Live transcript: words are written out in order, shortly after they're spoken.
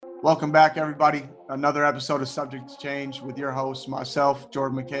Welcome back, everybody. Another episode of Subject to Change with your host, myself,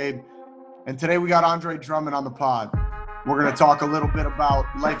 Jordan McCabe. And today we got Andre Drummond on the pod. We're going to talk a little bit about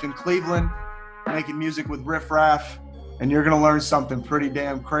life in Cleveland, making music with Riff Raff, and you're going to learn something pretty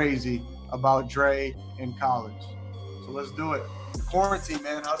damn crazy about Dre in college. So let's do it. Quarantine,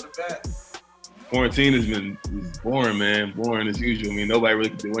 man. How's it been? Quarantine has been boring, man. Boring as usual. I mean, nobody really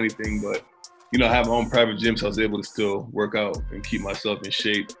can do anything but, I have my own private gym, so I was able to still work out and keep myself in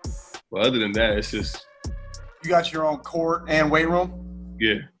shape. But other than that, it's just... You got your own court and weight room?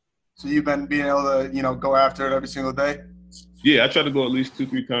 Yeah. So you've been being able to, go after it every single day? Yeah, I try to go at least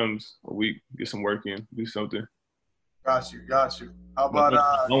 2-3 times a week, get some work in, do something. Got you. How about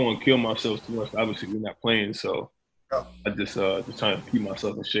I don't want to kill myself too much. Obviously, we're not playing, so I just trying to keep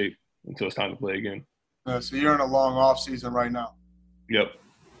myself in shape until it's time to play again. So you're in a long off season right now. Yep.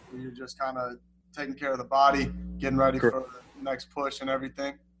 You're just kind of taking care of the body, getting ready for the next push and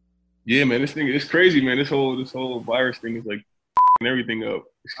everything. Yeah, man, this thing is crazy, man. This whole virus thing is like everything up.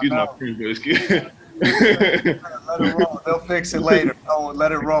 Excuse my friends, but it's good. Let it roll. They'll fix it later. Oh,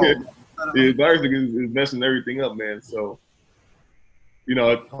 let it roll. The virus thing is messing everything up, man. So,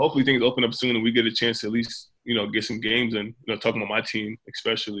 hopefully things open up soon and we get a chance to at least, get some games and, talking about my team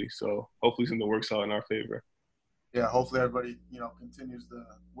especially. So hopefully something works out in our favor. Yeah, hopefully everybody, continues to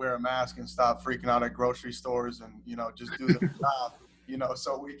wear a mask and stop freaking out at grocery stores and, just do the job,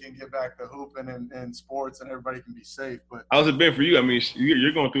 so we can get back to hooping and sports and everybody can be safe. But how's it been for you? I mean,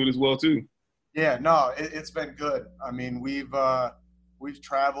 you're going through it as well too. Yeah, no, it's been good. I mean, we've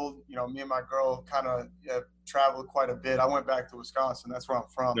traveled, me and my girl kind of traveled quite a bit. I went back to Wisconsin. That's where I'm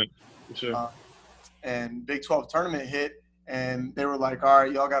from. Yeah, for sure. And Big 12 tournament hit and they were like, all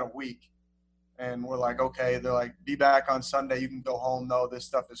right, y'all got a week. And we're like, okay. They're like, be back on Sunday. You can go home. No, this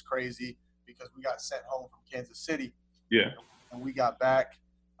stuff is crazy because we got sent home from Kansas City. Yeah. And we got back,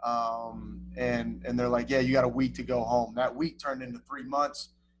 and they're like, yeah, you got a week to go home. That week turned into 3 months.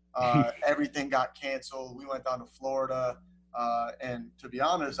 Everything got canceled. We went down to Florida. And to be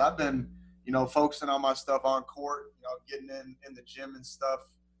honest, I've been, focusing on my stuff on court, getting in the gym and stuff,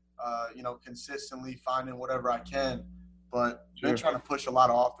 consistently finding whatever I can. But been trying to push a lot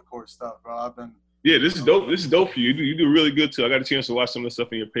of off the court stuff, bro. Yeah, this is dope. This is dope for you. You do really good too. I got a chance to watch some of the stuff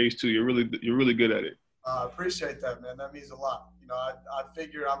on your page too. You're really good at it. I appreciate that, man. That means a lot. I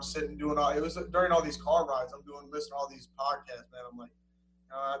figure I'm sitting doing it was during all these car rides. I'm listening to all these podcasts, man. I'm like,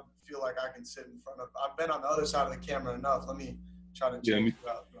 I feel like I can sit in front of. I've been on the other side of the camera enough. Let me try to change it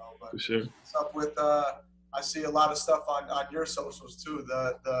up, bro. But for sure. What's up with? I see a lot of stuff on your socials too.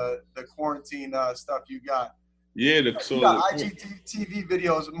 The quarantine stuff you got. Yeah, you got IGTV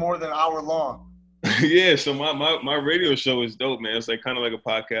videos more than an hour long. Yeah, so my radio show is dope, man. It's like kind of like a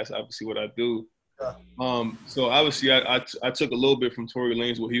podcast. Obviously, what I do. Yeah. So obviously, I took a little bit from Tory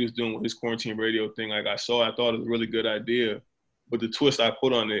Lanez what he was doing with his quarantine radio thing. Like I thought it was a really good idea, but the twist I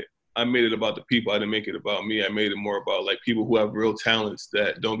put on it, I made it about the people. I didn't make it about me. I made it more about like people who have real talents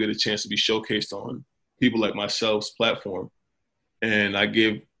that don't get a chance to be showcased on people like myself's platform. And I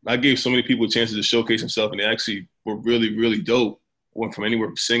gave so many people chances to showcase themselves, and they actually were really, really dope. Went from anywhere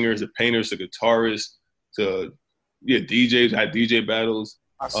from singers to painters to guitarists to DJs. I had DJ battles.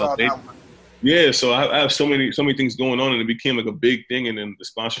 I saw that one. Yeah, so I have so many things going on, and it became like a big thing. And then the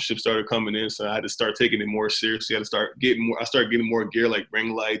sponsorship started coming in, so I had to start taking it more seriously. I started getting more gear, like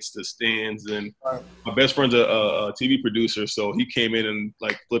ring lights, the stands, and my best friend's a TV producer, so he came in and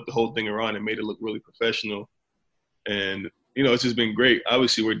like flipped the whole thing around and made it look really professional. And it's just been great.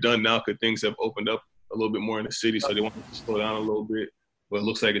 Obviously, we're done now because things have opened up a little bit more in the city, so they want to slow down a little bit. But it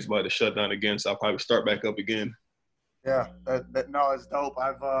looks like it's about to shut down again, so I'll probably start back up again. Yeah, it's dope.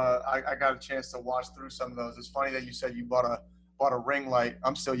 I got a chance to watch through some of those. It's funny that you said you bought a ring light.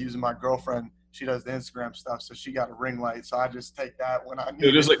 I'm still using my girlfriend. She does the Instagram stuff, so she got a ring light. So I just take that when I need.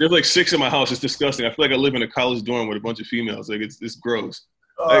 Yeah, there's like 6 in my house. It's disgusting. I feel like I live in a college dorm with a bunch of females. Like it's gross.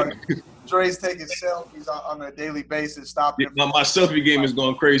 Dre's taking selfies on a daily basis. Stopping. Yeah, my selfie game is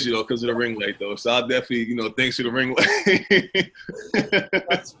going crazy though because of the ring light though. So I'll definitely, thanks to the ring light.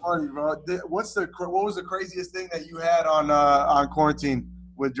 That's funny, bro. What was the craziest thing that you had on quarantine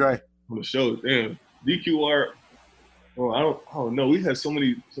with Dre? On the show, damn. DQR. Oh, I don't know. We had so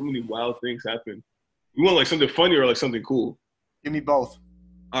many wild things happen. You want like something funny or like something cool? Give me both.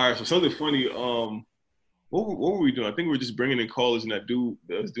 All right, so something funny. What were we doing? I think we were just bringing in callers, and that dude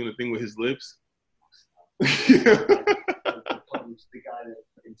that was doing the thing with his lips. Yeah.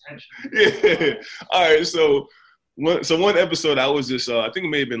 All right. So one episode, I was just I think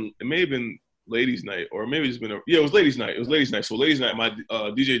it may have been ladies' night, or maybe it's been it was ladies' night. It was ladies' night. So ladies' night, my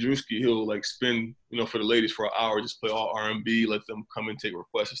DJ Drewski, he'll like spin, for the ladies for an hour, just play all R&B, let them come and take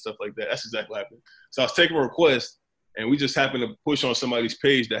requests and stuff like that. That's exactly what happened. So I was taking a request, and we just happened to push on somebody's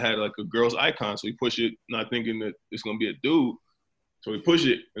page that had like a girl's icon. So we push it, not thinking that it's gonna be a dude. So we push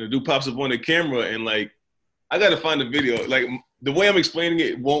it, and the dude pops up on the camera, and like I gotta find the video. Like the way I'm explaining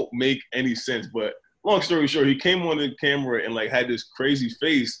it won't make any sense, but long story short, he came on the camera and like had this crazy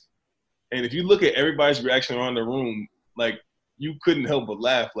face. And if you look at everybody's reaction around the room, like you couldn't help but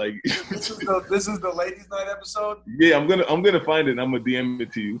laugh. Like this is the ladies' night episode. Yeah, I'm gonna find it. And I'm gonna DM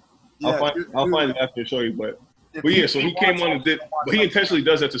it to you. Yeah, I'll find it after and show you. But yeah, so he came on and did. But he intentionally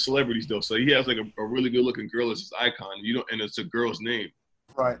does that to celebrities though. So he has like a really good looking girl as his icon. And it's a girl's name.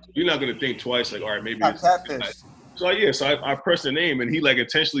 Right. So you're not gonna think twice. Like, all right, maybe it's catfish. So yeah, so I press the name, and he like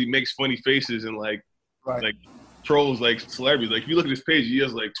intentionally makes funny faces and like trolls like celebrities. Like if you look at his page, he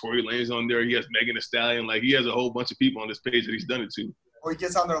has like Tory Lanez on there. He has Megan Thee Stallion. Like he has a whole bunch of people on this page that he's done it to. Or he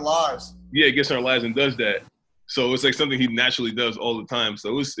gets on their lives. Yeah, he gets on their lives and does that. So it's like something he naturally does all the time. So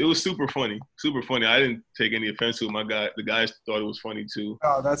it was super funny, super funny. I didn't take any offense to him. The guys thought it was funny too.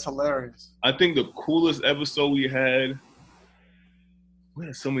 Oh, that's hilarious. I think the coolest episode we had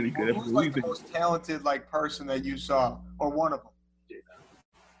so many good episodes. Who's like the most talented person that you saw, or one of them?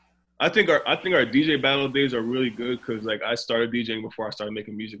 I think our DJ battle days are really good because like I started DJing before I started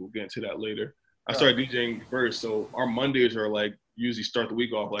making music. We'll get into that later. I started DJing first, so our Mondays are like usually start the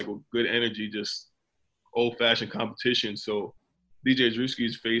week off like with good energy, just old-fashioned competition. So DJ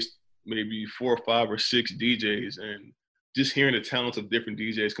Drewski's faced maybe 4 or 5 or 6 DJs, and just hearing the talents of different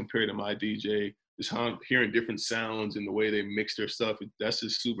DJs compared to my DJ, just hearing different sounds and the way they mix their stuff, that's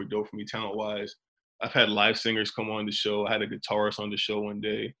just super dope for me talent-wise. I've had live singers come on the show. I had a guitarist on the show one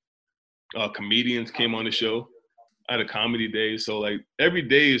day. Comedians came on the show. I had a comedy day. So like every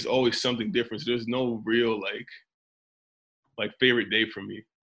day is always something different. So there's no real like favorite day for me.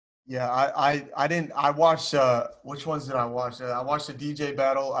 Yeah, I watched which ones did I watch? I watched the DJ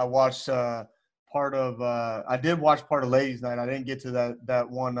battle. I watched I did watch part of Ladies Night. I didn't get to that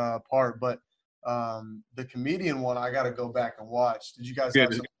one part, but the comedian one I got to go back and watch. Did you guys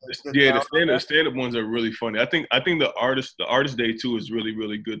have some the stand-up ones are really funny. I think the artist day too is really,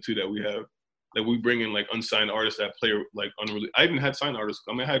 really good too, that we bring in like unsigned artists that play like unreleased. I even had signed artists.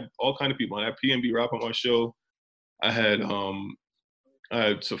 I mean, I had all kind of people. I had PNB Rap on my show. I had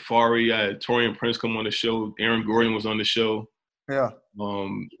Safari. I had Torian Prince come on the show. Aaron Gordon was on the show. Yeah.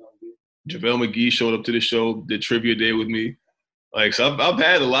 JaVale McGee showed up to the show, did trivia day with me. Like, so I've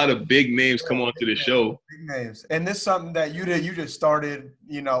had a lot of big names come on to the show. Big names. And this is something that you just started,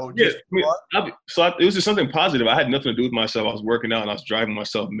 it was just something positive. I had nothing to do with myself. I was working out and I was driving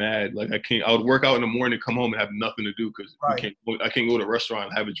myself mad. Like I would work out in the morning, come home and have nothing to do because I can't go to a restaurant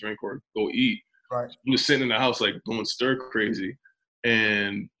and have a drink or go eat. Right. I'm just sitting in the house like going stir crazy.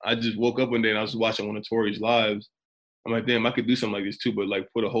 And I just woke up one day and I was watching one of Tory's lives. I'm like, damn, I could do something like this too, but like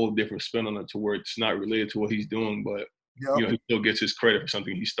put a whole different spin on it to where it's not related to what he's doing, but he still gets his credit for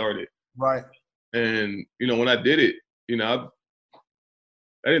something he started. Right. And, when I did it, I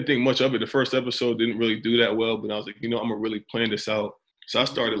didn't think much of it. The first episode didn't really do that well, but I was like, I'm going to really plan this out. So I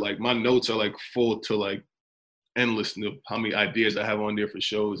started like, my notes are like full to like endless of how many ideas I have on there for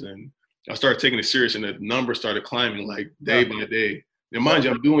shows. And I started taking it serious and the numbers started climbing like day by day. And mind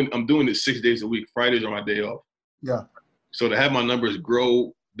you, I'm doing it 6 days a week. Fridays are my day off. Yeah. So to have my numbers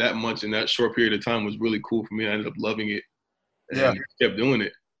grow that much in that short period of time was really cool for me. I ended up loving it. And kept doing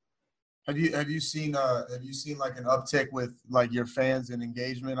it. Have you seen like an uptick with like your fans and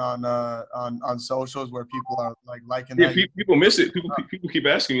engagement on socials where people are like liking that? People miss it. People keep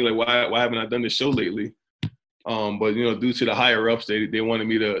asking me like why haven't I done this show lately? But due to the higher ups, they wanted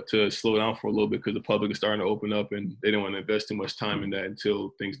me to slow down for a little bit because the public is starting to open up and they didn't want to invest too much time in that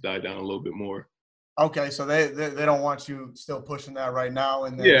until things die down a little bit more. Okay, so they don't want you still pushing that right now.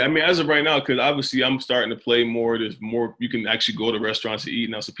 And I mean, as of right now, because obviously I'm starting to play more. There's more you can actually go to restaurants to eat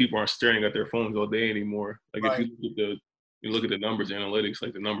now, so people aren't staring at their phones all day anymore. Like if you look at the numbers, analytics,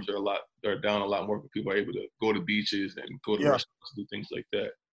 like the numbers are down a lot more. But people are able to go to beaches and go to restaurants and do things like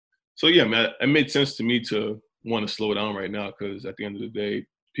that. So man, it made sense to me to want to slow down right now because at the end of the day,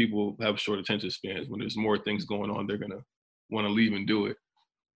 people have short attention spans. When there's more things going on, they're gonna want to leave and do it.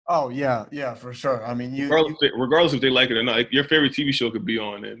 Oh yeah, for sure. I mean, regardless if they like it or not, like your favorite TV show could be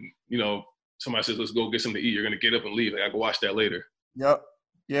on, and somebody says, "Let's go get something to eat." You're gonna get up and leave. Like I can watch that later. Yep.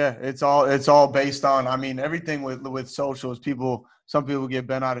 Yeah, it's all based on. I mean, everything with socials. Some people get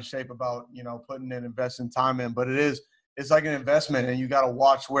bent out of shape about putting in investing time in, but it's like an investment, and you got to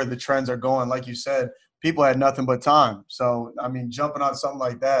watch where the trends are going. Like you said, people had nothing but time, so I mean, jumping on something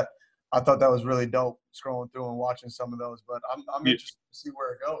like that I thought that was really dope scrolling through and watching some of those. But I'm Yeah. interested to see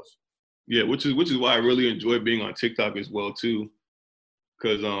where it goes. Yeah, which is why I really enjoy being on TikTok as well too.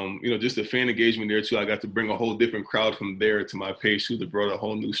 Because just the fan engagement there too. I got to bring a whole different crowd from there to my page too. That brought a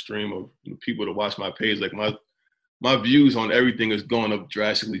whole new stream of people to watch my page. Like my views on everything is going up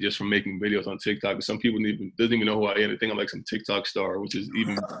drastically just from making videos on TikTok. And some people doesn't even know who I am. They think I'm like some TikTok star, which is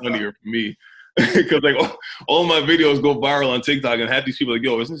even funnier for me. Because like all my videos go viral on TikTok, and half these people are like,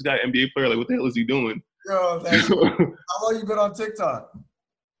 yo, isn't this guy an NBA player? Like, what the hell is he doing? Yo, how long you been on TikTok?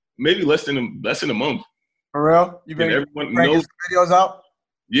 Maybe less than a month. For real? You been cranking videos out?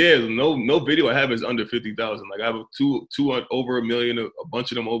 Yeah, no video I have is under 50,000. Like I have two over 1 million, a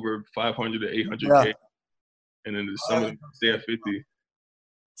bunch of them over 500 to 800K, and then there's some of them stay at 50.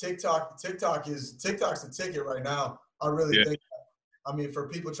 TikTok's the ticket right now. I really think that. I mean, for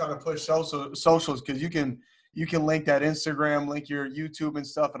people trying to push socials, because you can link that Instagram, link your YouTube and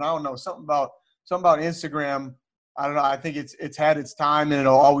stuff. And I don't know, something about Instagram. I don't know. I think it's had its time and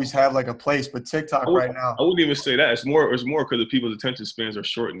it'll always have like a place. But TikTok right now, I wouldn't even say that. It's more because the people's attention spans are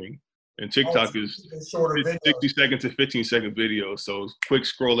shortening, and TikTok is shorter 60 second to 15-second videos. So quick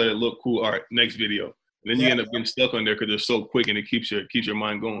scroll, let it look cool. All right, next video. And then you end up getting stuck on there because they're so quick and it keeps your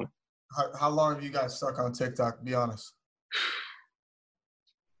mind going. How long have you guys stuck on TikTok? To be honest.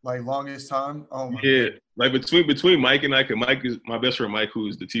 Like longest time? Oh my God. Like between Mike and I, cause Mike is my best friend Mike,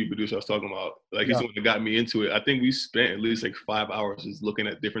 who's the TV producer I was talking about. Like he's the one that got me into it. I think we spent at least like 5 hours just looking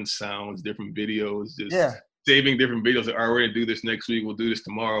at different sounds, different videos, just saving different videos. Like, all right, we're gonna do this next week, we'll do this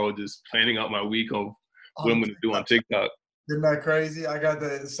tomorrow, just planning out my week of what I'm gonna do on TikTok. Isn't that crazy? I got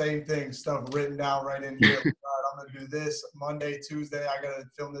the same thing, stuff written down right in here. All right, I'm gonna do this Monday, Tuesday. I gotta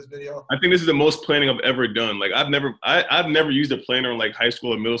film this video. I think this is the most planning I've ever done. Like I've never used a planner in like high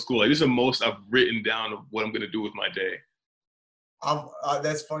school or middle school. Like this is the most I've written down of what I'm gonna do with my day.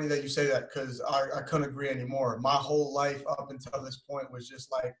 That's funny that you say that because I couldn't agree anymore. My whole life up until this point was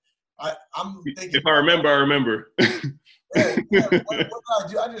just like I'm thinking. If I remember, I remember. What did I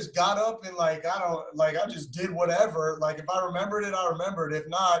do? I just got up and I just did whatever. Like if I remembered it, I remembered. If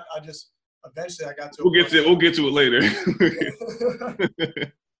not, eventually I got to. We'll get to it later.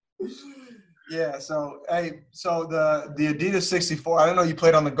 Yeah. So the Adidas 64. I didn't know you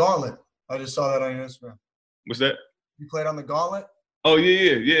played on the Gauntlet. I just saw that on your Instagram. What's that? You played on the Gauntlet? Oh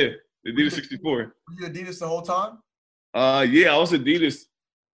yeah. The Adidas 64. Were you Adidas the whole time? Yeah, I was Adidas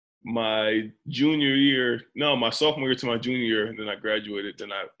my sophomore year to my junior year, and then I graduated.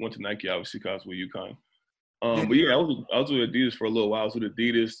 Then I went to Nike, obviously, because I was with UConn. But yeah, I was with Adidas for a little while. I was with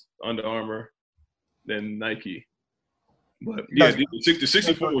Adidas, Under Armour, then Nike. But yeah, the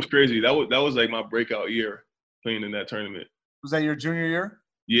 64 was crazy. That was like my breakout year playing in that tournament. Was that your junior year?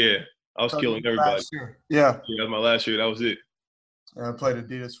 Yeah, I was killing everybody. Yeah, that was my last year. That was it. Yeah, I played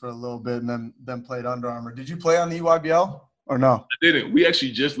Adidas for a little bit, and then played Under Armour. Did you play on the EYBL? Or no? I didn't. We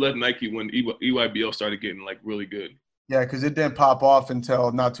actually just left Nike when EYBL started getting like really good. Yeah, because it didn't pop off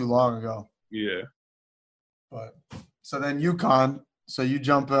until not too long ago. Yeah. But so then UConn. So you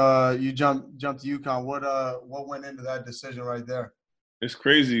jump to UConn. What went into that decision right there? It's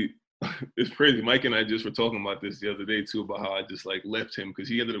crazy. It's crazy. Mike and I just were talking about this the other day too, about how I just like left him because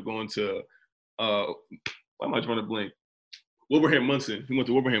he ended up going to why am I trying to blank? Wilbraham Munson. He went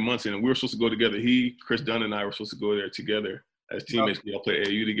to Wilbraham Munson, and we were supposed to go together. He, Chris Dunn, and I were supposed to go there together as teammates. We all played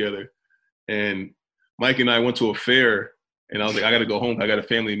AAU together. And Mike and I went to a fair, and I was like, I got to go home. I got a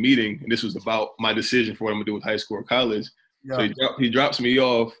family meeting, and this was about my decision for what I'm going to do with high school or college. Yeah. So he drops me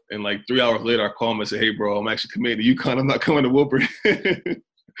off, and like 3 hours later, I call him and say, hey, bro, I'm actually committed to UConn. I'm not coming to Wilbraham.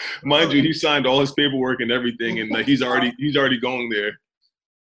 Mind you, he signed all his paperwork and everything, and like he's already going there.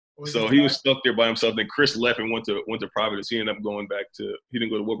 So he was stuck there by himself. Then Chris left and went to Providence. He ended up going back to – he didn't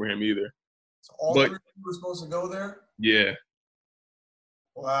go to Wilbraham either. So all three of you were supposed to go there? Yeah.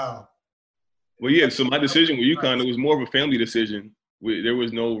 Wow. Well, yeah, so my decision with UConn, it was more of a family decision. There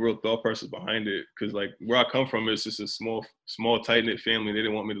was no real thought process behind it because, like, where I come from is just a small, tight-knit family. They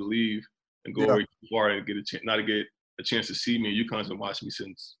didn't want me to leave and go very far and not to get a chance to see me. UConn's been watching me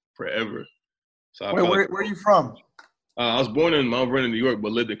since forever. So where are you from? I was born in Mount Vernon, New York,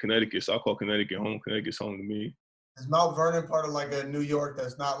 but lived in Connecticut, so I call Connecticut home. Connecticut's home to me. Is Mount Vernon part of like a New York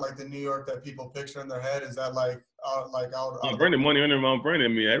that's not like the New York that people picture in their head? Is that like out? Mount Vernon, money under Mount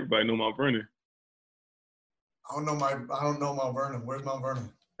Vernon. I mean, everybody know Mount Vernon. I don't know Mount Vernon. Where's Mount Vernon?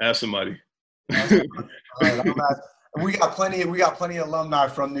 Ask somebody. All right, we got plenty of alumni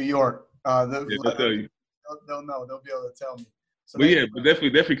from New York. They'll tell you. They'll know. They'll be able to tell me. So but yeah, but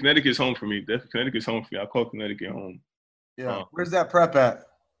definitely Connecticut's home for me. Definitely Connecticut's home for me. I call Connecticut home. Yeah. Where's that prep at?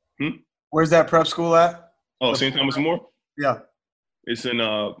 Where's that prep school at? Oh, St. Thomas More? Yeah. It's in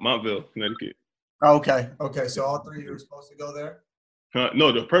Montville, Connecticut. Okay. So all three of you were supposed to go there?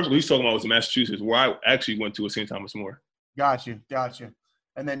 No, the person he's talking about was in Massachusetts, where I actually went to at St. Thomas More. Got you.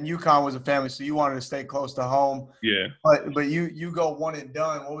 And then UConn was a family, so you wanted to stay close to home. Yeah. But you go one and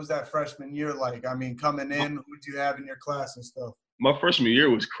done. What was that freshman year like? I mean, coming in, who did you have in your class and stuff? My freshman year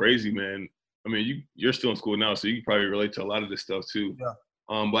was crazy, man. I mean, you're still in school now, so you can probably relate to a lot of this stuff too. Yeah.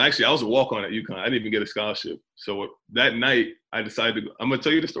 But actually, I was a walk-on at UConn. I didn't even get a scholarship. So that night, I decided to go. I'm gonna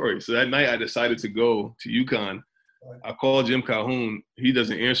tell you the story. So that night, I decided to go to UConn. I called Jim Calhoun. He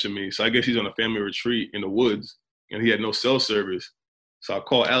doesn't answer me. So I guess he's on a family retreat in the woods, and he had no cell service. So I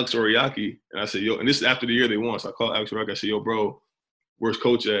called Alex Oriaki, and I said, yo, and this is after the year they won. So I called Alex Oriaki. I said, yo, bro, where's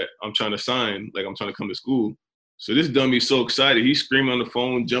coach at? I'm trying to sign. Like, I'm trying to come to school. So this dummy's so excited. He's screaming on the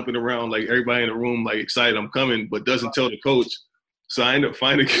phone, jumping around, like everybody in the room, like excited I'm coming, but doesn't tell the coach. So I ended up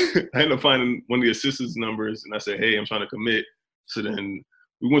finding one of the assistants' numbers, and I said, hey, I'm trying to commit. So then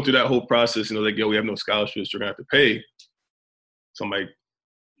we went through that whole process, and they're like, yo, we have no scholarships. You're going to have to pay. So I'm like,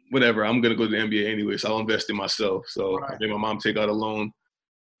 whatever, I'm going to go to the NBA anyway, so I'll invest in myself. So I made my mom take out a loan.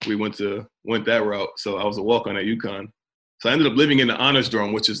 We went that route. So I was a walk-on at UConn. So I ended up living in the honors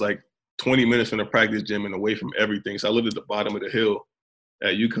dorm, which is like 20 minutes from the practice gym and away from everything. So I lived at the bottom of the hill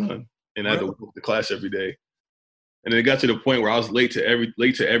at UConn, and I had to walk to class every day. And then it got to the point where I was late to every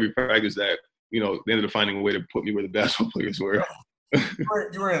practice that, they ended up finding a way to put me where the basketball players were.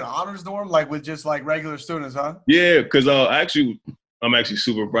 You were in an honors dorm, like with just like regular students, huh? Yeah, because I'm actually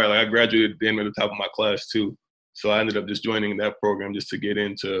super bright. Like I graduated damn at the top of my class too. So I ended up just joining that program just to get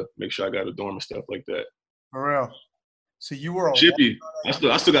in to make sure I got a dorm and stuff like that. For real. So you were a Shippy. I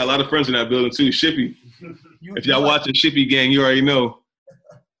still got a lot of friends in that building too. Shippy. If y'all watching Shippy Gang, you already know.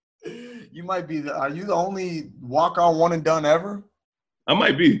 You might be are you the only walk-on one and done ever? I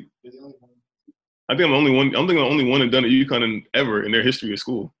might be. I think I'm the only one and done at UConn ever in their history of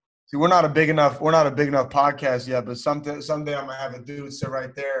school. See, we're not a big enough podcast yet, but someday I'm gonna have a dude sit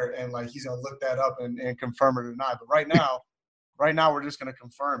right there and like he's gonna look that up and confirm it or not. But right now we're just gonna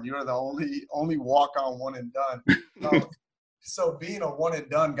confirm you're the only walk-on one and done. So being a one and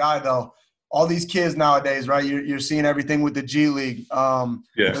done guy though, all these kids nowadays, right? You're seeing everything with the G League.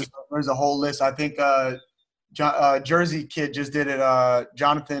 There's a whole list. I think Jersey kid just did it.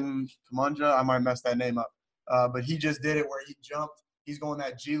 Jonathan Kamunja. I might mess that name up, but he just did it where he jumped. He's going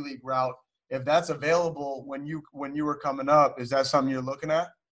that G League route. If that's available when you were coming up, is that something you're looking at?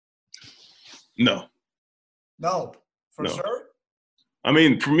 No. No, for sure. I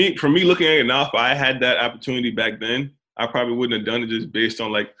mean, for me looking at it now, if I had that opportunity back then, I probably wouldn't have done it just based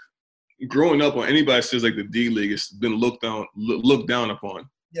on like growing up. When anybody says like the D League, it's been looked down upon.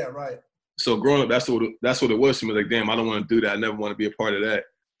 Yeah, right. So growing up, that's what it was to me. Like, damn, I don't want to do that. I never want to be a part of that.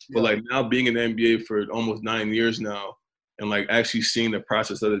 Yeah. But like now being in the NBA for almost 9 years now, and like actually seeing the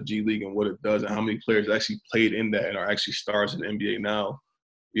process of the G League and what it does and how many players actually played in that and are actually stars in the NBA now,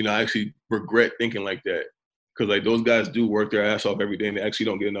 I actually regret thinking like that. Because like those guys do work their ass off every day and they actually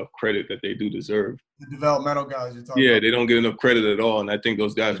don't get enough credit that they do deserve. The developmental guys you're talking about. Yeah, they don't get enough credit at all. And I think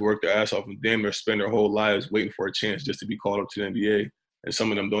those guys work their ass off and damn near spend their whole lives waiting for a chance just to be called up to the NBA. And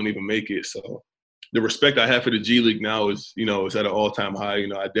some of them don't even make it. So the respect I have for the G League now is, is at an all-time high.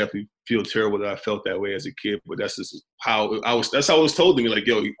 I definitely feel terrible that I felt that way as a kid, but that's just that's how it was told to me. Like,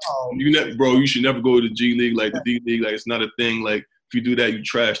 yo, you should never go to the G League, like the D League, like it's not a thing. Like if you do that, you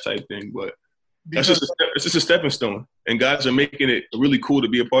trash type thing. But it's just a stepping stone. And guys are making it really cool to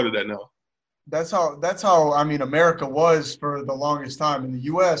be a part of that now. That's how I mean America was for the longest time. In the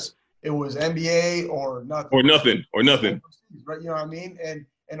US, it was NBA or nothing. Or nothing. Right, you know what I mean?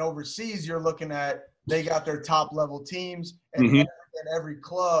 And overseas, you're looking at they got their top level teams, and every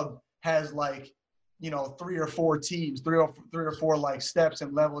club has like 3 or 4 teams, three or four like steps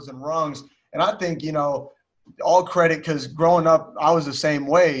and levels and rungs. And I think all credit because growing up, I was the same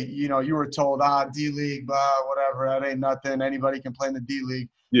way. You were told D League, blah, whatever, that ain't nothing. Anybody can play in the D League.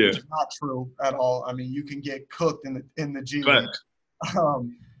 Yeah, which is not true at all. I mean, you can get cooked in the G League.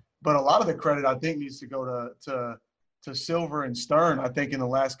 But a lot of the credit I think needs to go to Silver and Stern. I think in the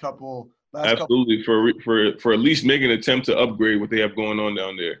last couple. Absolutely, for at least making an attempt to upgrade what they have going on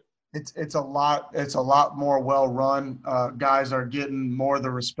down there. It's a lot more well run. Guys are getting more of the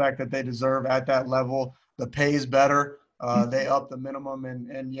respect that they deserve at that level. The pay is better. They up the minimum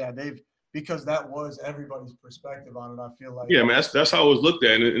and yeah, because that was everybody's perspective on it. I feel like man, that's how it was looked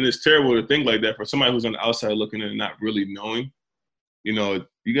at, and it's terrible to think like that for somebody who's on the outside looking in and not really knowing. You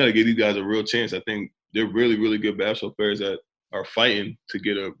got to give these guys a real chance. I think they're really, really good basketball players that are fighting to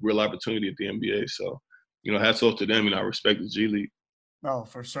get a real opportunity at the NBA. So, hats off to them, and I respect the G League. Oh,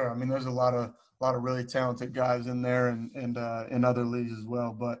 for sure. I mean, there's a lot of really talented guys in there and in other leagues as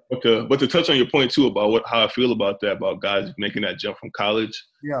well. But But to touch on your point too about how I feel about that, about guys making that jump from college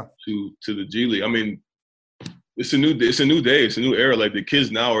yeah, to the G League. I mean, it's a new day. It's a new era. Like the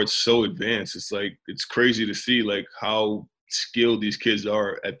kids now are so advanced. It's like it's crazy to see like how skilled these kids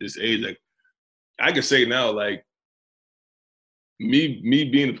are at this age. Like I could say now, like me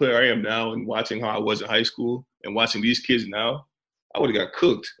being the player I am now and watching how I was in high school and watching these kids now, I would have got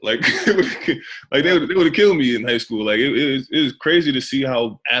cooked. Like like they would have killed me in high school. Like it was crazy to see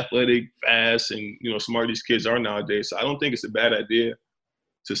how athletic, fast, and smart these kids are nowadays. So I don't think it's a bad idea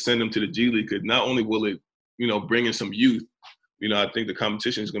to send them to the G League, because not only will it bring in some youth. I think the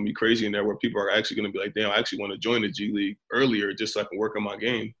competition is going to be crazy in there, where people are actually going to be like, damn, I actually want to join the G League earlier just so I can work on my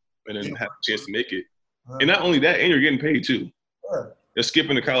game and then have a chance to make it. And not only that, and you're getting paid too. sure. They're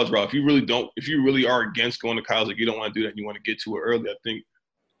skipping the college route. If you really are against going to college, like you don't want to do that, and you want to get to it early, I think,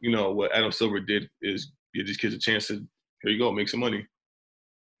 what Adam Silver did is give these kids a chance to, here you go, make some money.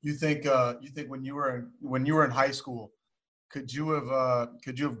 You think when you were in high school, could you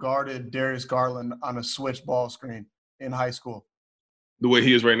have guarded Darius Garland on a switch ball screen in high school? The way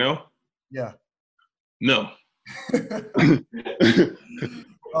he is right now? Yeah. No.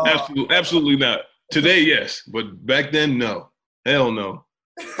 Uh, Absolutely not. Today, yes, but back then, no. Hell no.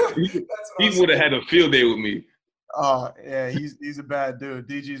 He would have had a field day with me. Yeah, he's a bad dude.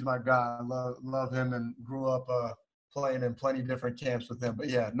 DG's my guy. I love him and grew up playing in plenty different camps with him. But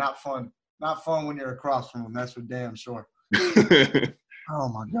yeah, not fun. Not fun when you're across from him. That's for damn sure. Oh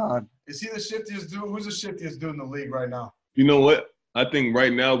my God, is he the shiftiest dude? Who's the shiftiest dude in the league right now? You know what? I think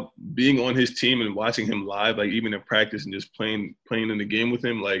right now, being on his team and watching him live, like even in practice and just playing in the game with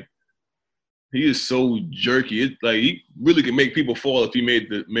him, like he is so jerky. It's like he really can make people fall if he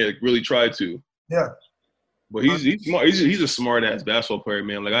really tried to. Yeah. But he's smart. He's a smart ass basketball player,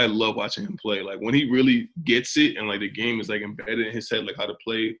 man. Like I love watching him play. Like when he really gets it and like the game is like embedded in his head, like how to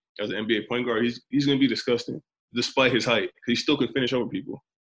play as an NBA point guard, he's gonna be disgusting despite his height. He still can finish over people.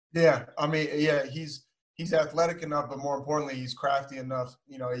 Yeah, I mean, yeah, he's athletic enough, but more importantly, he's crafty enough.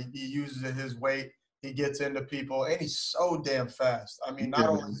 He uses his weight. He gets into people, and he's so damn fast. I mean, not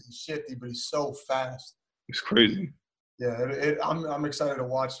only is he shifty, but he's so fast. It's crazy. Yeah, I'm excited to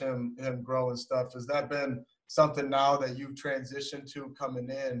watch him grow and stuff. Has that been something now that you've transitioned to coming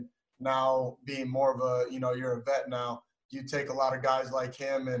in, now being more of a, you're a vet now? Do you take a lot of guys like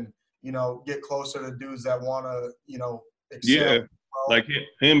him and, get closer to dudes that want to, excel? Yeah, like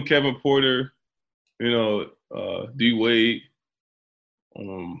him, Kevin Porter, D Wade,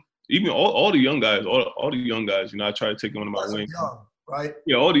 even all the young guys, all the young guys. I try to take them under my wing. Right?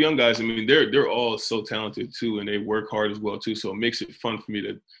 Yeah, all the young guys. I mean, they're all so talented too, and they work hard as well too. So it makes it fun for me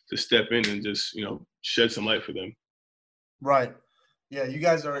to step in and just shed some light for them. Right. Yeah, you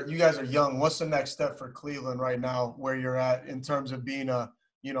guys are young. What's the next step for Cleveland right now, where you're at in terms of being a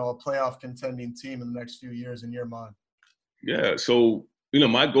playoff contending team in the next few years in your mind? Yeah. So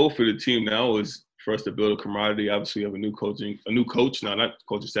my goal for the team now is for us to build a camaraderie. Obviously, we have a new coach now, not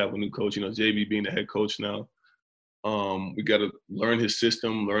coaching staff, a new coach. JB being the head coach now. We got to learn his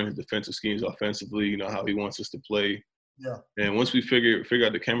system, learn his defensive schemes offensively, how he wants us to play. Yeah. And once we figure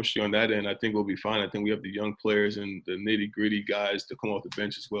out the chemistry on that end, I think we'll be fine. I think we have the young players and the nitty-gritty guys to come off the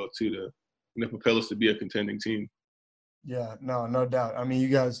bench as well too to propel us to be a contending team. Yeah, no doubt. I mean, you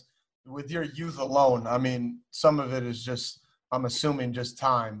guys, with your youth alone, I mean, some of it is just, I'm assuming, just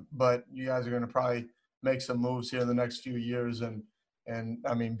time, but you guys are going to probably make some moves here in the next few years and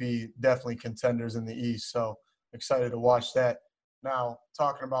I mean, be definitely contenders in the East. So excited to watch that. Now,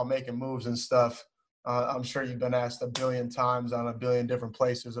 talking about making moves and stuff, I'm sure you've been asked a billion times on a billion different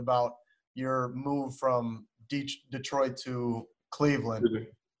places about your move from Detroit to Cleveland.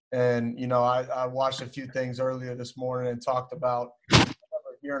 And, I watched a few things earlier this morning and talked about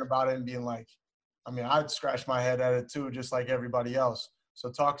hearing about it and being like, I mean, I'd scratch my head at it too, just like everybody else. So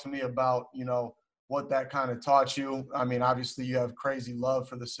talk to me about, what that kind of taught you. I mean, obviously you have crazy love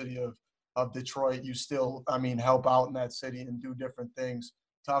for the city of Detroit. You still, I mean, help out in that city and do different things.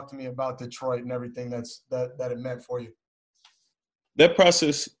 Talk to me about Detroit and everything that it meant for you. That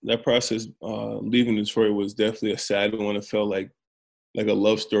process, leaving Detroit was definitely a sad one. It felt like a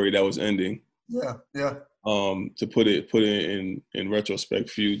love story that was ending. Yeah. To put it in retrospect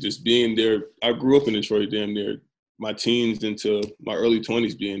for you, just being there. I grew up in Detroit, damn near my teens into my early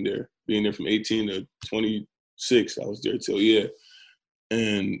 20s being there from 18 to 26. I was there till,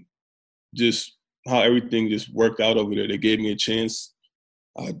 and just how everything just worked out over there. They gave me a chance.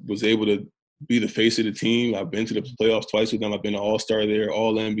 I was able to be the face of the team. I've been to the playoffs twice with them. I've been an all-star there,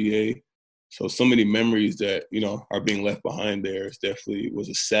 all-NBA. So many memories that, you know, are being left behind there. It definitely was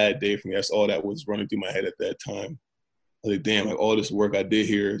a sad day for me. That's all that was running through my head at that time. I was like, damn, like all this work I did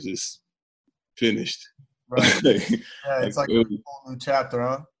here is just finished. Right. like, Yeah, it's like a whole new chapter,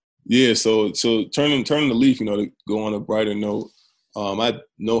 huh? yeah, so turning the leaf, you know, to go on a brighter note. I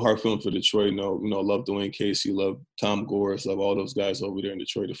know hard feeling for Detroit. Love Dwayne Casey, love Tom Gores, love all those guys over there in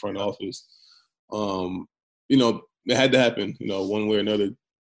Detroit, the front office. You know, it had to happen. You know, one way or another,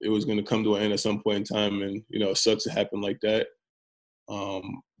 it was going to come to an end at some point in time, and you know, it sucks to happen like that.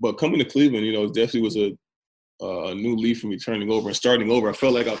 But coming to Cleveland, you know, it definitely was a new leaf for me, turning over and starting over. I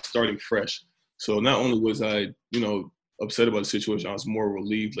felt like I was starting fresh. So not only was I, you know, upset about the situation, I was more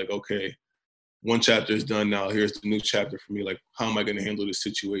relieved. Like, okay, one chapter is done now. Here's the new chapter for me. Like, how am I going to handle this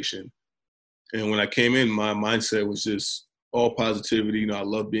situation? And when I came in, my mindset was just all positivity. You know, I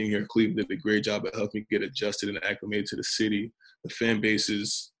love being here. Cleveland did a great job at helping me get adjusted and acclimated to the city. The fan base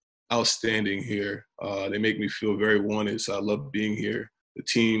is outstanding here. They make me feel very wanted, so I love being here. The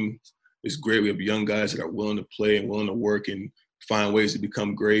team is great. We have young guys that are willing to play and willing to work and find ways to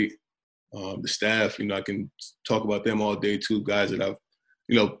become great. The staff, you know, I can talk about them all day too. Guys that I've,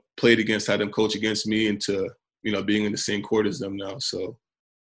 you know, played against, had them coach against me, into, you know, being in the same court as them now. So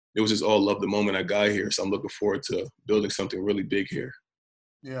it was just all love the moment I got here. So I'm looking forward to building something really big here.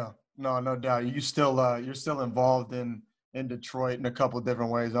 Yeah, no doubt. You're still involved in Detroit in a couple of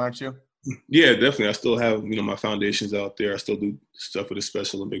different ways, aren't you? Yeah, definitely. I still have, you know, my foundations out there. I still do stuff with the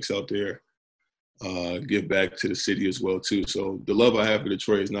Special Olympics out there. Give back to the city as well too. So the love I have for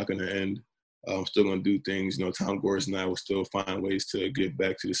Detroit is not going to end. I'm still going to do things. You know, Tom Gores and I will still find ways to give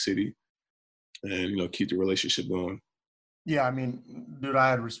back to the city and, you know, keep the relationship going. Yeah, I mean, dude, I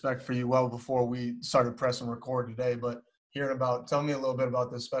had respect for you well before we started pressing record today. But tell me a little bit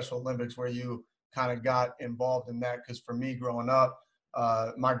about the Special Olympics, where you kind of got involved in that. Because for me, growing up,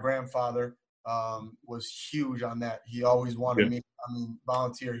 my grandfather was huge on that. He always wanted me,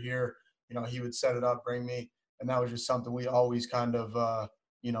 volunteer here. You know, he would set it up, bring me, and that was just something we always kind of,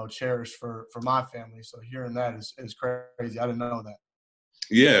 cherished for my family. So hearing that is crazy. I didn't know that.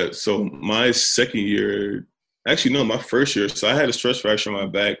 Yeah. So my second year, actually, no, my first year. So I had a stress fracture in my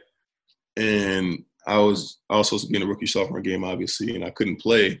back, and I was supposed to be in a rookie sophomore game, obviously, and I couldn't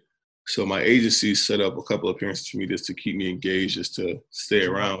play. So my agency set up a couple of appearances for me just to keep me engaged, just to stay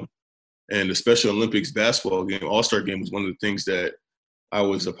around. And the Special Olympics basketball game, All-Star game, was one of the things that I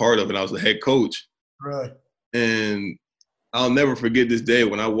was a part of, and I was the head coach. Really? And I'll never forget this day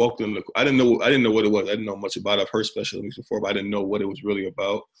when I walked in. I didn't know what it was. I didn't know much about it. I've heard Special Olympics before, but I didn't know what it was really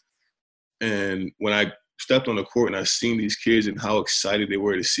about. And when I stepped on the court and I seen these kids and how excited they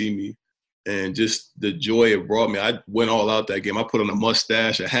were to see me, and just the joy it brought me, I went all out that game. I put on a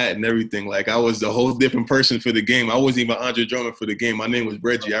mustache, a hat, and everything. Like, I was the whole different person for the game. I wasn't even Andre Drummond for the game. My name was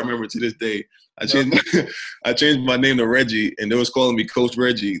Reggie. I remember to this day. I changed my name to Reggie, and they was calling me Coach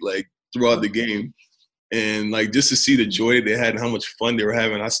Reggie, like, throughout the game. And, like, just to see the joy they had and how much fun they were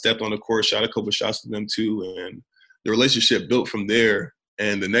having, I stepped on the court, shot a couple shots to them too, and the relationship built from there.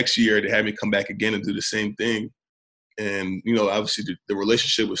 And the next year, they had me come back again and do the same thing. And, you know, obviously the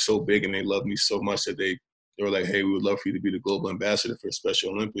relationship was so big and they loved me so much that they were like, hey, we would love for you to be the global ambassador for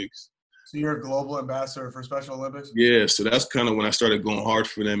Special Olympics. So you're a global ambassador for Special Olympics? Yeah, so that's kind of when I started going hard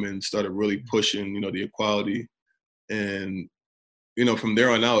for them and started really pushing, you know, the equality. And, you know, from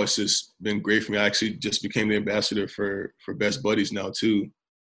there on out, it's just been great for me. I actually just became the ambassador for Best Buddies now too.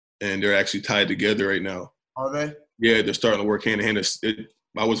 And they're actually tied together right now. Are they? Yeah, they're starting to work hand in hand.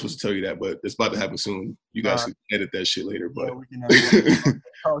 I wasn't supposed to tell you that, but it's about to happen soon. You guys can edit that shit later, but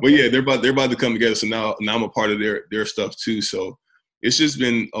but yeah, they're about to come together. So now I'm a part of their stuff too. So it's just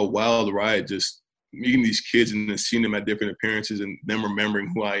been a wild ride, just meeting these kids and then seeing them at different appearances and them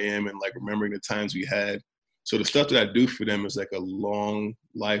remembering who I am and like remembering the times we had. So the stuff that I do for them is like a long,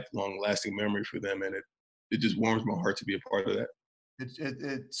 lifelong, lasting memory for them, and it just warms my heart to be a part of that.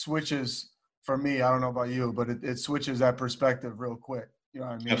 It switches for me. I don't know about you, but it switches that perspective real quick. You know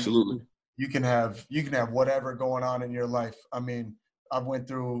what I mean? Absolutely. You can have whatever going on in your life. I mean, I've went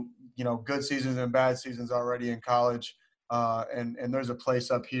through, you know, good seasons and bad seasons already in college. And there's a place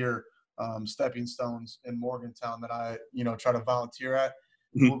up here, Stepping Stones in Morgantown, that I, you know, try to volunteer at.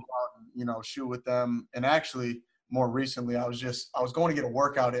 Mm-hmm. We'll go out and, you know, shoot with them. And actually, more recently, I was going to get a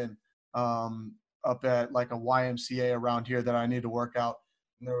workout in up at like a YMCA around here that I need to work out.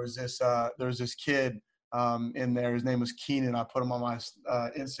 And there was this kid in there. His name was Keenan. I put him on my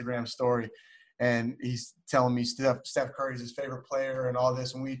Instagram story, and he's telling me Steph Curry's his favorite player and all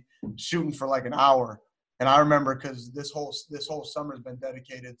this, and we shooting for like an hour. And I remember, because this whole summer has been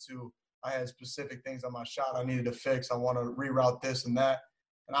dedicated to, I had specific things on my shot I needed to fix. I want to reroute this and that,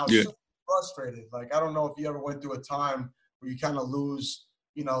 and I was so frustrated. Like, I don't know if you ever went through a time where you kind of lose,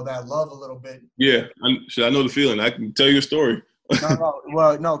 you know, that love a little bit. Yeah, I know the feeling. I can tell you a story.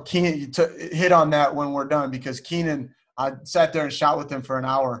 No, Keenan, you hit on that when we're done, because Keenan, I sat there and shot with him for an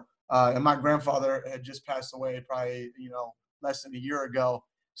hour, and my grandfather had just passed away probably, you know, less than a year ago.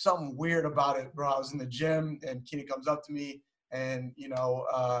 Something weird about it, bro. I was in the gym, and Keenan comes up to me, and, you know,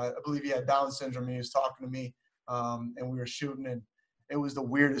 I believe he had Down syndrome. He was talking to me, and we were shooting, and it was the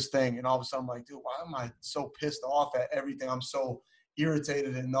weirdest thing. And all of a sudden, I'm like, dude, why am I so pissed off at everything? I'm so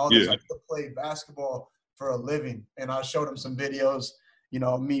irritated and all this. Yeah. I could play basketball for a living. And I showed him some videos, you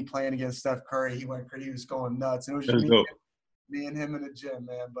know, me playing against Steph Curry. He went crazy. He was going nuts. And it was just me and him in the gym,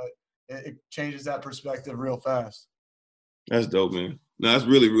 man. But it changes that perspective real fast. That's dope, man. No, that's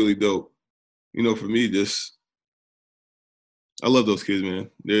really, really dope. You know, for me, I love those kids, man.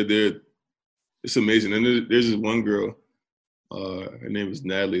 It's amazing. And there's this one girl, her name is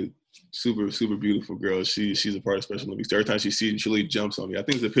Natalie, super, super beautiful girl. She's a part of Special Olympics. Every time she sees me, she really jumps on me. I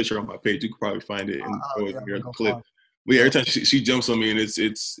think there's a picture on my page. You could probably find it and throw it here in the clip. But yeah, every time she jumps on me, and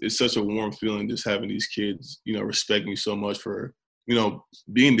it's such a warm feeling just having these kids, you know, respect me so much for, you know,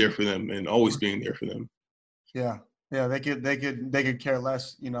 being there for them and always being there for them. Yeah. Yeah, they could care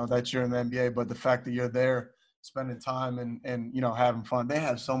less, you know, that you're in the NBA, but the fact that you're there spending time and you know, having fun. They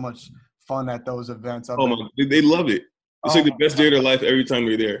have so much fun at those events. They love it. It's like the best day of their life every time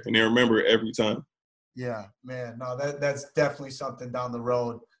they're there, and they remember it every time. Yeah, man. No, that's definitely something down the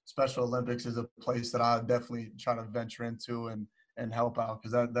road. Special Olympics is a place that I definitely try to venture into and help out,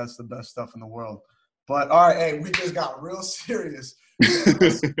 because that's the best stuff in the world. But all right, hey, we just got real serious.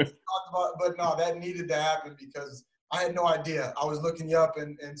 But no, that needed to happen because I had no idea. I was looking you up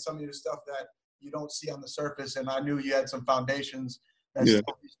and some of your stuff that you don't see on the surface, and I knew you had some foundations that still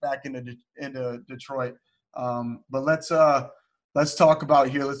reach back into Detroit. But let's talk about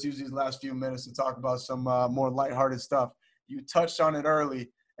here. Let's use these last few minutes to talk about some more lighthearted stuff. You touched on it early,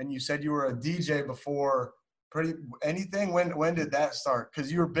 and you said you were a DJ before anything. When did that start? Because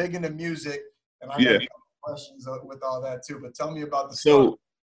you were big into music, and I got questions with all that too. But tell me about the start.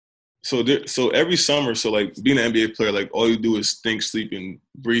 So every summer, so like being an NBA player, like all you do is think, sleep, and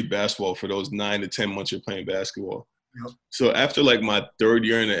breathe basketball for those 9 to 10 months you're playing basketball. Yep. So after like my third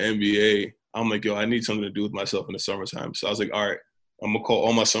year in the NBA, I'm like, yo, I need something to do with myself in the summertime. So I was like, all right, I'm gonna call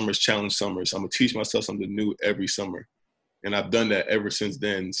all my summers challenge summers. I'm gonna teach myself something new every summer. And I've done that ever since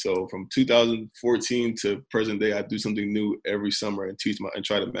then. So from 2014 to present day, I do something new every summer and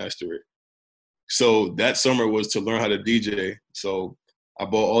try to master it. So that summer was to learn how to DJ. So I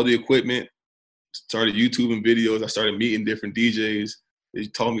bought all the equipment, started YouTubing videos. I started meeting different DJs. They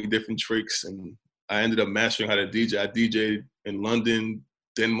taught me different tricks, and I ended up mastering how to DJ. I DJed in London,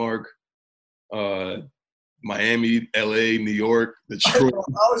 Denmark, Miami, LA, New York, Detroit.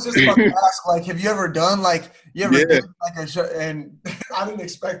 I was just about to ask, like, have you ever done did like a show? And I didn't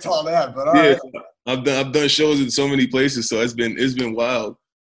expect all that, but all right. I've done shows in so many places, so it's been wild.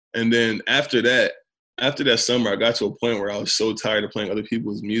 And then after that summer, I got to a point where I was so tired of playing other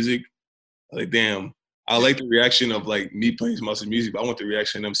people's music. Like, damn, I like the reaction of like me playing some other music, but I want the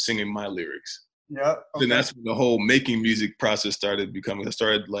reaction of them singing my lyrics. Yeah. Okay. And that's when the whole making music process started becoming. I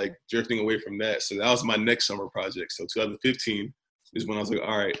started like drifting away from that. So that was my next summer project. So 2015 is when I was like,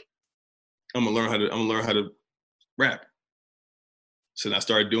 all right, I'm gonna learn how to rap. So then I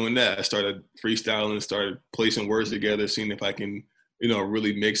started doing that. I started freestyling, started placing words together, seeing if I can, you know,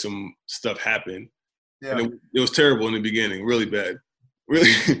 really make some stuff happen. Yeah. And it was terrible in the beginning, really bad,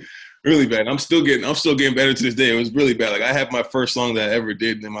 really, really bad. I'm still getting better to this day. It was really bad. Like I have my first song that I ever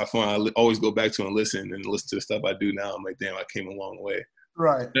did in my phone. I always go back to and listen to the stuff I do now. I'm like, damn, I came a long way.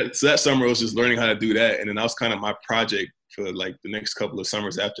 Right. So that summer was just learning how to do that, and then that was kind of my project for like the next couple of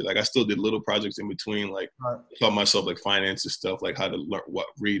summers after. Like I still did little projects in between, like taught myself like finance and stuff, like how to learn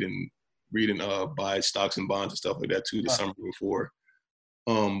read and buy stocks and bonds and stuff like that too. The summer before.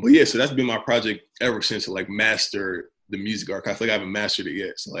 But yeah, so that's been my project ever since, to like master the music archive. I feel like I haven't mastered it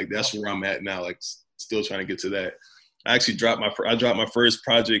yet. So like that's where I'm at now, like still trying to get to that. I actually dropped my first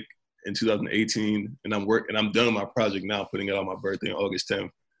project in 2018, and I'm done with my project now, putting it on my birthday on August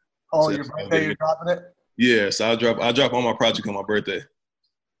 10th. Oh, so your birthday, you're dropping it? Yeah, so I'll drop all my project on my birthday.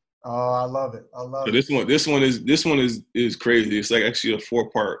 Oh, I love it. This one is crazy. It's like actually a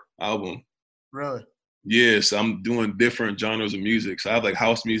 4-part album. Really? Yes, I'm doing different genres of music. So I have like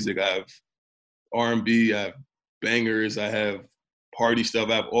house music, I have R&B, I have bangers, I have party stuff,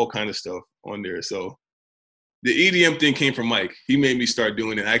 I have all kind of stuff on there. So the EDM thing came from Mike. He made me start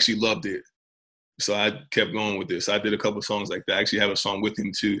doing it. I actually loved it. So I kept going with this. I did a couple songs like that. I actually have a song with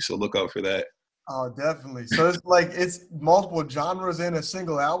him too, so look out for that. Oh, definitely. So it's multiple genres in a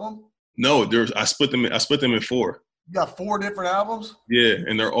single album? No, I split them in 4. You got 4 different albums? Yeah,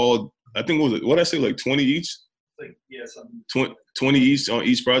 and they're all, I think, what did I say, like 20 each? Like, yeah, something. 20 each on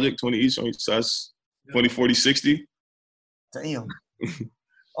each project, 20 each on each. So that's 20, 40, 60. Damn.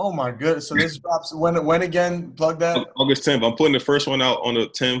 Oh my goodness. So this drops when again? Plug that. August 10th. I'm putting the first one out on the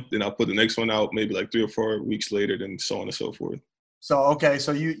 10th, then I'll put the next one out maybe like 3 or 4 weeks later, then so on and so forth. So okay,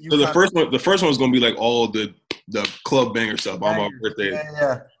 so you So the first one is gonna be like all the club banger stuff on my birthday.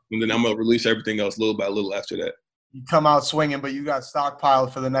 Yeah. And then I'm gonna release everything else little by little after that. You come out swinging, but you got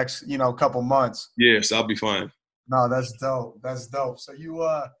stockpiled for the next, couple months. Yeah, so I'll be fine. No, that's dope. That's dope. So you,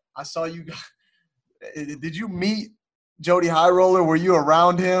 I saw you. Did you meet Jody High Roller? Were you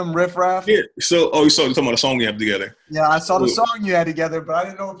around him, Riff Raff? Yeah. So, you saw talking about the song we have together. Yeah, I saw the song you had together, but I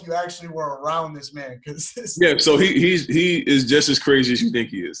didn't know if you actually were around this man. Yeah. So he is just as crazy as you think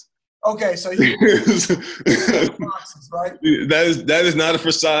he is. Okay, so he boxes, right? That is not a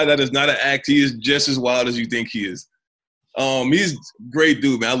facade. That is not an act. He is just as wild as you think he is. He's a great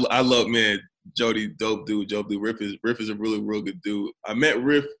dude, man. I love, man. Jody, dope dude. Riff is a really real good dude. I met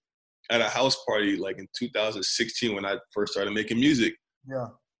Riff at a house party like in 2016 when I first started making music. Yeah.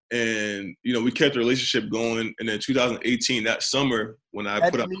 And we kept the relationship going. And then 2018, that summer, when I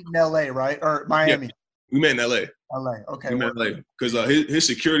put up in LA, right, or Miami. Yeah, we met in LA. LA, okay. We met in LA because his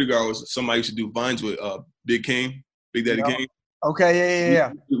security guard was somebody I used to do vines with, Big Kane, Big Daddy Kane. Okay,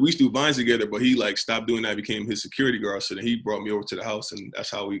 yeah. We used to do vines together, but he like stopped doing that, became his security guard. So then he brought me over to the house, and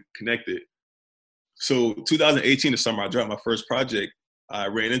that's how we connected. So 2018, the summer I dropped my first project, I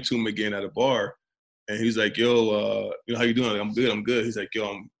ran into him again at a bar, and he's like, "Yo, how you doing?" Like, I'm good. He's like, "Yo,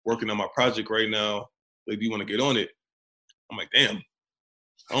 I'm working on my project right now. Like, do you want to get on it?" I'm like, "Damn,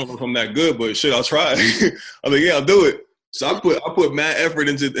 I don't know if I'm that good, but shit, I'll try." I'm like, "Yeah, I'll do it." So I put mad effort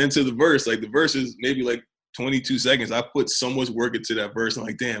into the verse. Like the verse is maybe like 22 seconds. I put so much work into that verse. I'm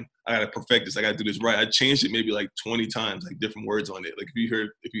like, damn, I gotta perfect this. I gotta do this right. I changed it maybe like 20 times, like different words on it. Like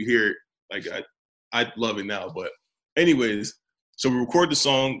if you hear it, like I love it now. But anyways, so we record the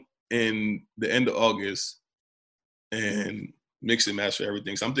song in the end of August and mix and master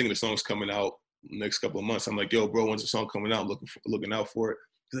everything. So I'm thinking the song's coming out next couple of months. I'm like, yo, bro, when's the song coming out? Looking out for it.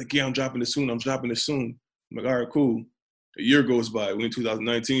 He's like, yeah, I'm dropping it soon. I'm like, all right, cool. A year goes by. We're in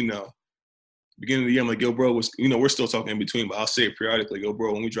 2019 now. Beginning of the year, I'm like, yo, bro, we're still talking in between, but I'll say it periodically. Yo,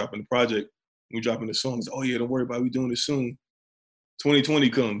 bro, when we dropping the project, when we dropping the songs, oh yeah, don't worry about it. We doing this soon. 2020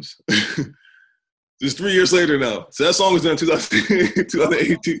 comes. It's 3 years later now. So that song was done in 2018.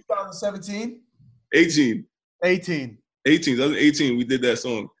 2017? 18. 2018, we did that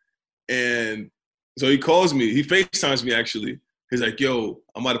song. And so he calls me. He FaceTimes me, actually. He's like, yo,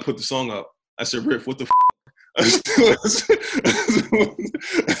 I'm about to put the song up. I said, Riff, what the I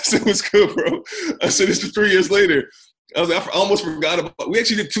said, what's good, bro? I said, this is 3 years later. I almost forgot about. We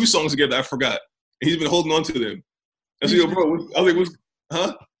actually did 2 songs together. I forgot. And he's been holding on to them. I said, yo, bro. I was like,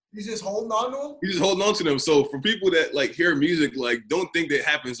 huh? He's just holding on to them? He's just holding on to them. So for people that like hear music, like don't think that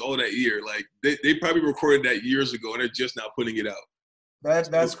happens all that year. Like they probably recorded that years ago and they're just now putting it out.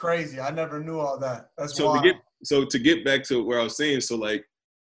 That's crazy. I never knew all that. That's so wild. to get back to where I was saying, so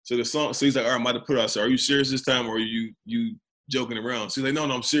the song, so he's like, all right, I'm about to put it out. So are you serious this time or are you joking around? So he's like,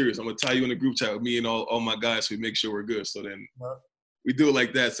 no, I'm serious. I'm gonna tie you in a group chat with me and all my guys so we make sure we're good. So then we do it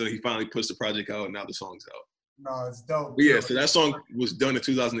like that. So he finally puts the project out and now the song's out. No, it's dope. But yeah, so that song was done in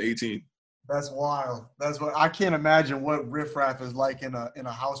 2018. That's wild. That's what I can't imagine what Riff Raff is like in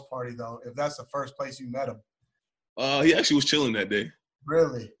a house party though. If that's the first place you met him. He actually was chilling that day.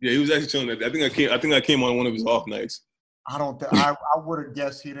 Really? Yeah, he was actually chilling that day. I think I came on one of his off nights. I don't think I would have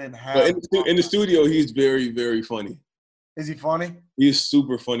guessed he didn't have. But in the studio, he's very, very funny. Is he funny? He's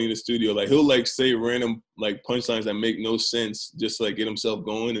super funny in the studio. Like he'll like say random like punchlines that make no sense just to like get himself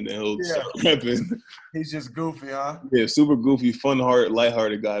going, and then he'll start rapping. He's just goofy, huh? Yeah, super goofy,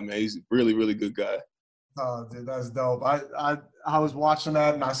 lighthearted guy, man. He's a really, really good guy. Oh, dude, that's dope. I was watching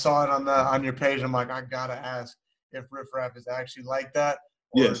that and I saw it on your page. I'm like, I gotta ask if Riff Raff is actually like that.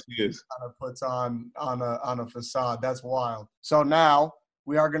 Yes, he is. Kind of puts on a facade. That's wild. So now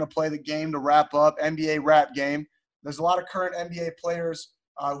we are gonna play the game to wrap up, NBA rap game. There's a lot of current NBA players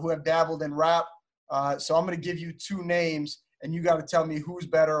who have dabbled in rap. So I'm going to give you 2 names, and you got to tell me who's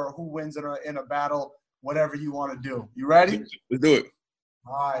better or who wins in a battle, whatever you want to do. You ready? Let's do it.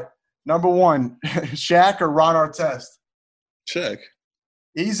 All right. Number 1, Shaq or Ron Artest? Shaq.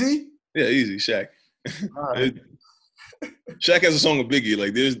 Easy? Yeah, easy. Shaq. All right. Shaq has a song with Biggie.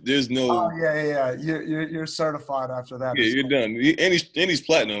 Like there's no. Oh yeah. You're certified after that. Yeah, you're done. And he's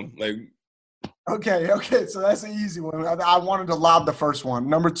platinum. Like. Okay, so that's an easy one. I wanted to lob the first one.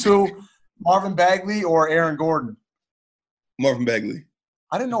 Number 2, Marvin Bagley or Aaron Gordon? Marvin Bagley.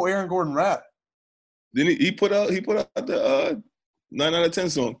 I didn't know Aaron Gordon rapped. Then he put out the 9 out of 10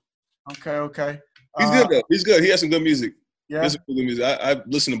 song. Okay. He's good though. He's good. He has some good music. Yeah. He has some good music. I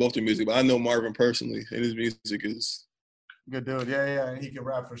listen to both their music, but I know Marvin personally, and his music is good dude. Yeah. He can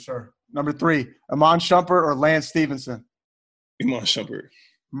rap for sure. Number 3, Iman Shumpert or Lance Stevenson? Iman Shumpert.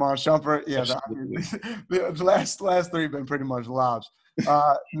 Iman Shumpert. Yeah. The last 3 have been pretty much loud.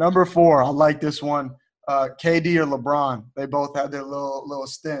 Number 4, I like this one. KD or LeBron? They both had their little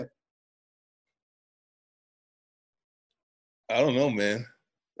stint. I don't know, man.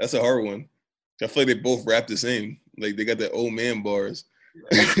 That's a hard one. I feel like they both rap the same. Like they got that old man bars.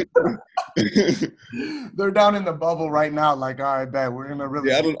 They're down in the bubble right now. Like, all right, bet we're gonna really.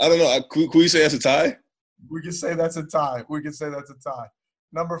 Yeah, I don't know. Could you say that's a tie? We can say that's a tie.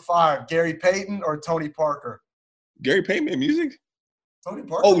 Number 5, Gary Payton or Tony Parker? Gary Payton made music. Tony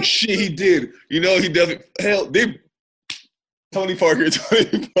Parker. Oh shit, he did. You know he doesn't. Hell, Tony Parker.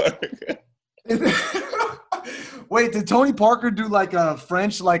 Wait, did Tony Parker do like a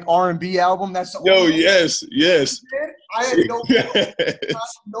French like R&B album? That's yes. I had no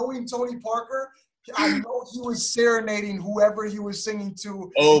knowing Tony Parker. I know he was serenading whoever he was singing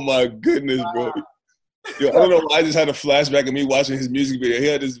to. Oh my goodness, bro! Yo, I don't know why I just had a flashback of me watching his music video. He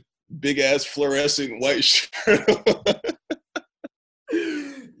had this big ass fluorescent white shirt.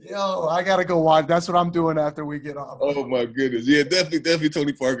 Yo, I gotta go watch. That's what I'm doing after we get off. Oh my goodness, yeah, definitely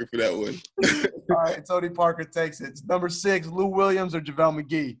Tony Parker for that one. All right, Tony Parker takes it. Number 6, Lou Williams or JaVale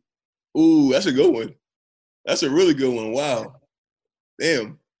McGee? Ooh, that's a good one. That's a really good one. Wow,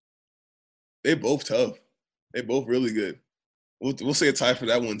 damn, they both tough. They both really good. We'll say a tie for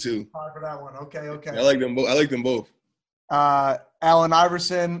that one too. Tie for that one. Okay. I like them both. Allen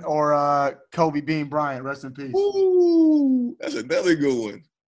Iverson or Kobe Bean Bryant. Rest in peace. Ooh, that's another good one.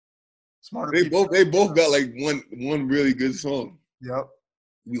 Smarter. They both got like one really good song. Yep.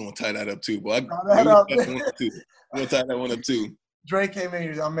 We gonna tie that up too, but we're gonna tie that one up too. Dre came in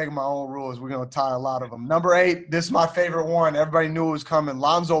here. I'm making my own rules. We're gonna tie a lot of them. Number 8. This is my favorite one. Everybody knew it was coming.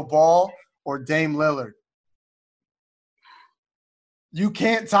 Lonzo Ball or Dame Lillard? You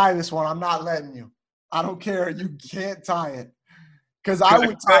can't tie this one. I'm not letting you. I don't care. You can't tie it. Because I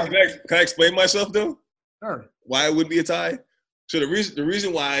would tie it. Can I explain myself though? Sure. Why it would be a tie? So the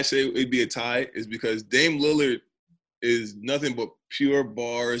reason why I say it'd be a tie is because Dame Lillard is nothing but pure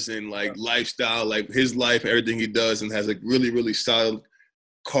bars and like lifestyle, like his life, everything he does, and has like really, really solid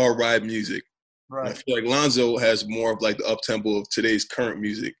car ride music. Right. And I feel like Lonzo has more of like the up tempo of today's current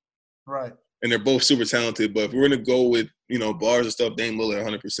music. Right. And they're both super talented, but if we're gonna go with bars and stuff, Dame Lillard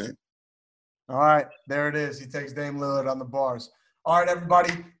 100%. All right, there it is. He takes Dame Lillard on the bars. All right,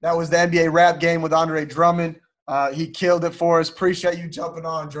 everybody, that was the NBA Rap Game with Andre Drummond. He killed it for us. Appreciate you jumping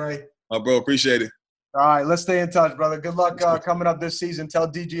on, Dre. Oh, bro, appreciate it. All right, let's stay in touch, brother. Good luck coming up this season.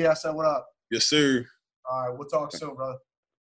 Tell DG I said what up. Yes, sir. All right, we'll talk soon, brother.